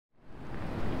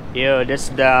Yeah, that's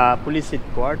the police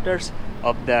headquarters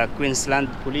of the Queensland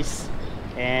Police,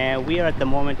 and we are at the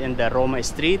moment in the Roma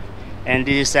Street, and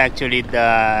this is actually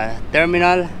the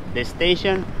terminal, the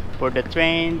station for the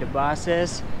train, the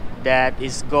buses that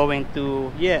is going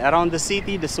to around the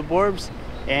city, the suburbs,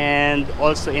 and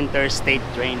also interstate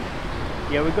train.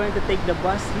 Yeah, we're going to take the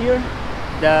bus here,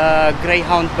 the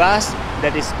Greyhound bus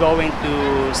that is going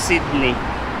to Sydney,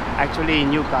 actually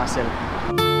Newcastle.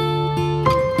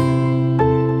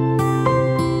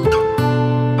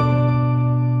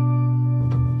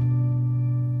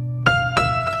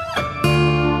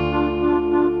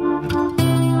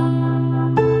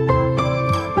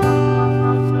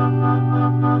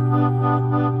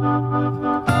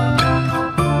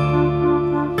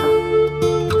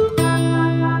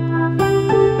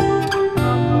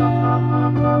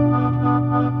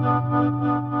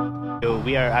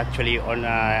 We are actually on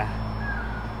a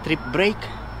trip break.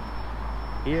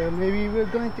 Yeah, maybe we're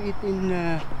going to eat in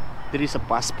there is a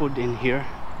fast food in here.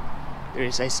 I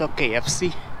saw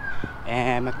KFC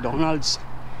and McDonald's.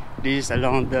 This is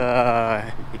along the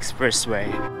expressway.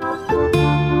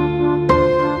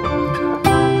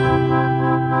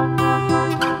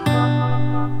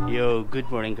 Yo,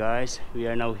 good morning guys. We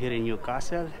are now here in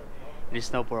Newcastle. It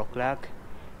is now 4 o'clock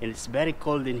and it's very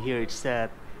cold in here. It's 10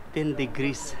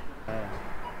 degrees.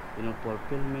 You know, for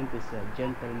filming is a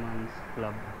gentleman's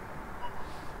club,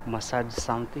 massage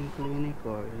something clinic,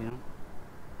 or you know,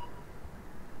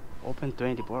 open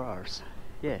 24 hours.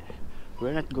 Yeah,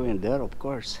 we're not going there, of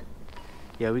course.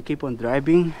 Yeah, we keep on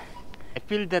driving. I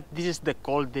feel that this is the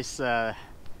coldest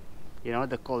you know,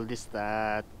 the coldest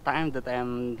time that I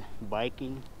am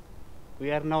biking.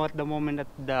 We are now at the moment at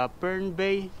the Pern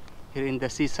Bay, here in the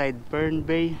seaside Pern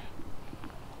Bay.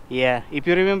 Yeah, if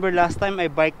you remember last time I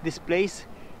biked this place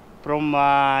from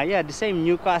the same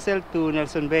Newcastle to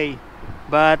Nelson Bay,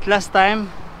 but last time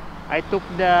I took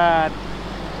the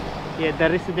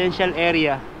residential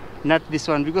area, not this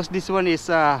one, because this one is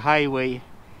a highway,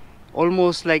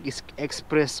 almost like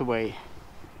expressway.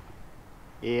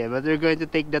 Yeah, but we're going to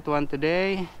take that one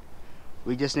today.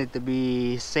 We just need to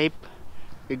be safe.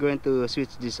 We're going to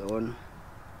switch this on.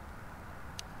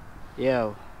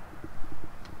 Yeah,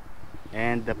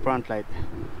 and the front light.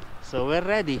 So we're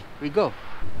ready, we go.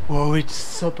 Whoa, it's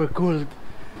super cold.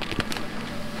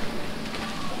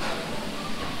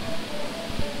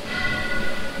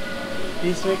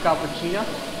 This way, cappuccino?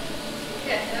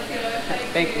 Yes, that's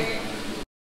Thank you.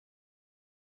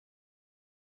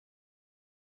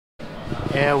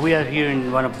 We are here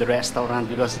in one of the restaurants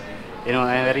because, you know,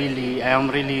 I am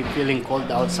really feeling cold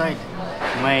outside.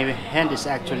 My hand is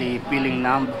actually feeling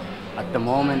numb at the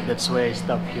moment. That's why I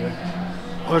stopped here.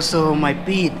 Also my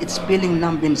feet, it's feeling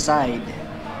numb inside.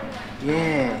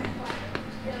 Yeah,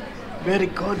 very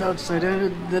cold outside.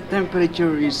 The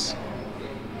temperature is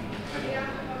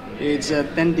it's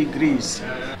 10 degrees.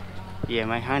 Yeah,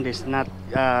 my hand is not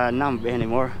numb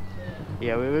anymore.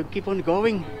 Yeah, we will keep on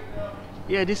going.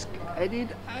 Yeah, I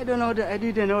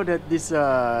didn't know that this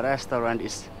restaurant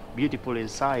is beautiful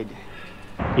inside.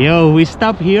 Yo, we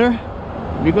stopped here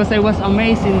because I was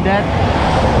amazed in that.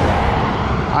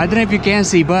 I don't know if you can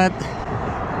see, but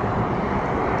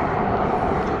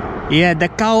yeah, the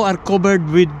cow are covered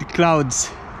with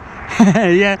clouds.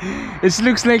 Yeah, it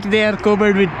looks like they are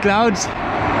covered with clouds.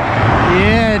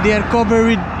 Yeah, they are covered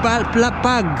with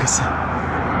pugs.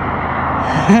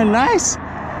 Nice.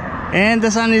 And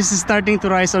the sun is starting to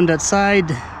rise on that side.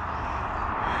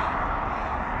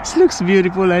 It looks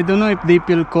beautiful. I don't know if they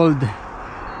feel cold,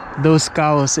 those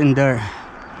cows in there.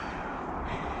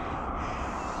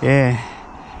 Yeah,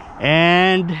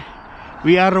 and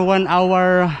we are 1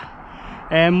 hour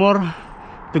more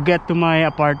to get to my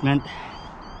apartment.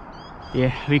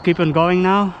 Yeah, we keep on going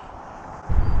now.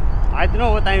 I don't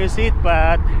know what time is it,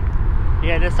 but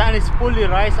yeah, the sun is fully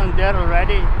rise on there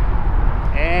already.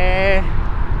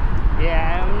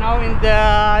 Yeah, I'm now in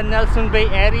the Nelson Bay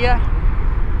area,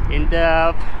 in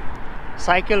the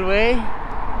cycleway,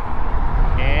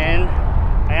 and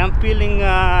I am feeling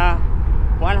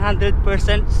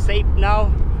 100% safe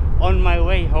now on my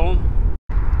way home.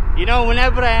 You know,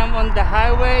 whenever I am on the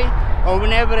highway or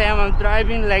whenever I am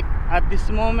driving, like at this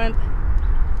moment,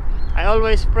 I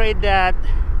always pray that,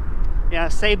 yeah,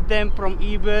 save them from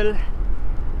evil,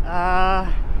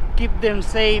 keep them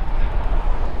safe.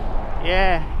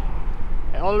 Yeah,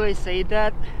 I always say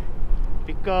that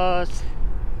because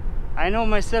I know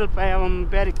myself. I am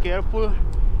very careful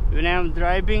when I am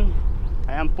driving.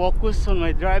 I am focused on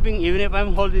my driving, even if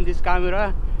I'm holding this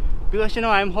camera, because you know,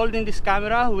 I'm holding this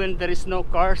camera when there is no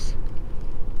cars,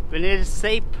 when it is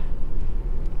safe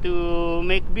to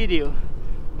make video.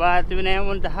 But when I am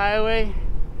on the highway,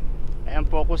 I am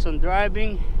focused on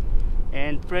driving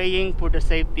and praying for the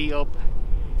safety of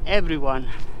everyone.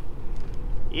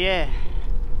 Yeah,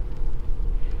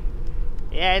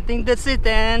 I think that's it,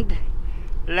 and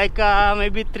like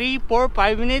maybe 3, 4,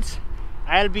 5 minutes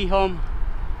I'll be home.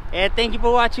 Thank you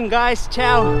for watching, guys.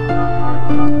 Ciao.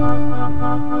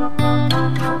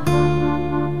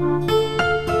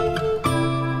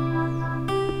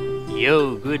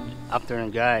 Yo, good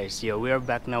afternoon, guys. Yo, we are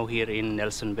back now here in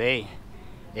Nelson Bay.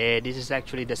 This is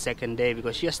actually the second day,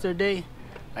 because yesterday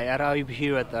I arrived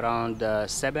here at around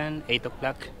 7, 8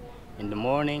 o'clock in the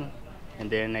morning, and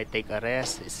then I take a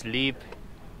rest, sleep.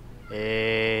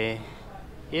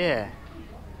 Yeah,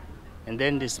 and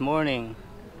then this morning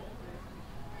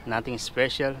nothing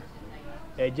special.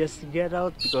 I just get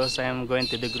out because I am going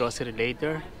to the grocery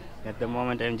later. At the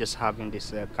moment I'm just having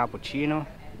this cappuccino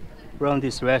from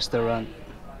this restaurant.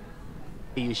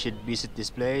 You should visit this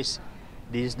place.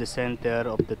 This is the center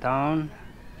of the town,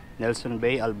 Nelson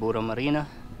Bay, Albura Marina,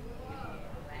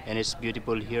 and it's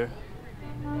beautiful here.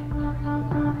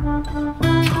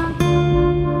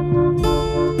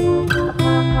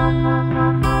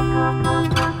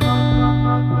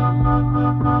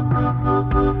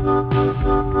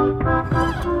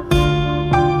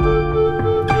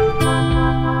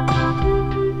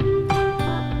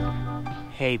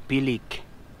 Hey, pilik.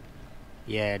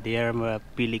 Yeah, they are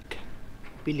pelican.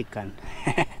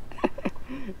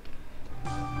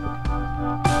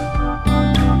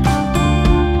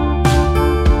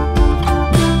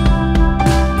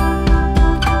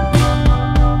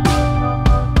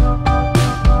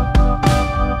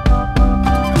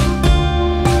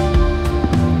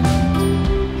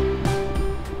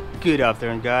 Good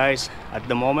afternoon, guys. At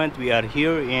the moment we are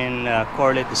here in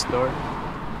Corlet store.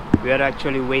 We are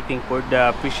actually waiting for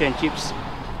the fish and chips.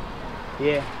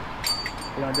 Yeah,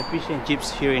 you know, the fish and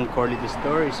chips here in Corlet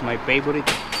store is my favorite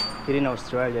here in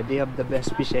Australia. They have the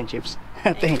best fish and chips.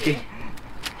 Thank you.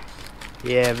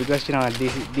 Yeah, because you know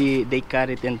they cut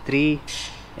it in 3,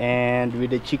 and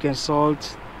with the chicken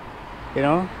salt, you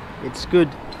know, it's good.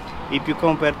 If you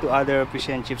compare to other fish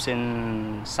and chips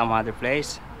in some other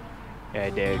place,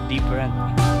 they're different.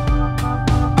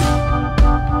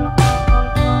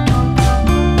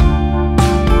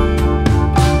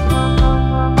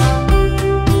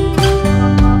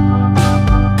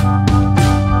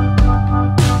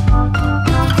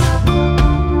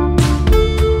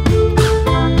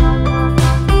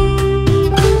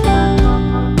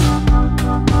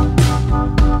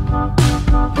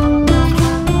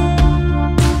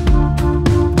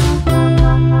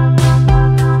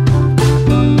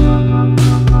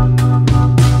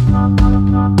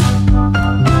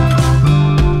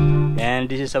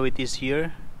 This is how it is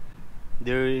here.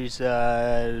 There is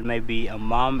maybe a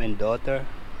mom and daughter.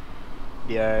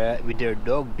 They are with their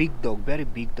dog, big dog, very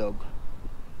big dog.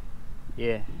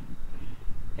 Yeah.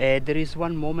 There is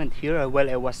one moment here while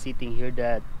I was sitting here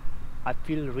that I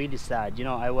feel really sad. You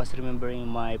know, I was remembering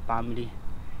my family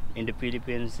in the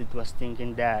Philippines. It was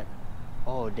thinking that,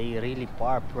 oh, they really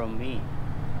far from me,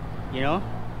 you know.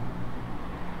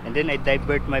 And then I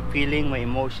divert my feeling, my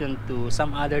emotion to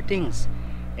some other things,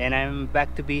 and I'm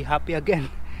back to be happy again.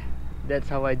 That's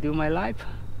how I do my life.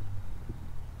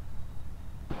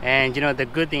 And you know, the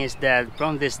good thing is that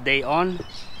from this day on,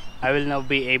 I will now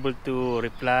be able to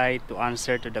reply, to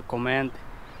answer to the comment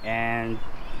and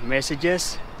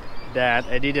messages that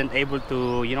I didn't able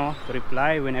to, you know,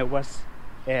 reply when I was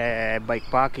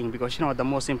bikepacking. Because you know, the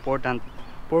most important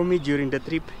for me during the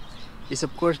trip is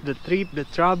of course the trip, the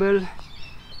travel.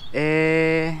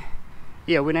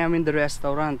 Yeah, when I am in the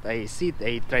restaurant, I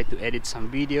try to edit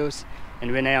some videos,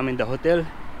 and when I am in the hotel,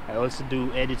 I also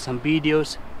do edit some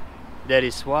videos. That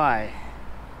is why,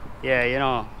 yeah, you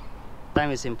know,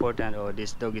 time is important. Oh,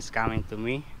 this dog is coming to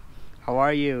me. How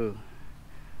are you?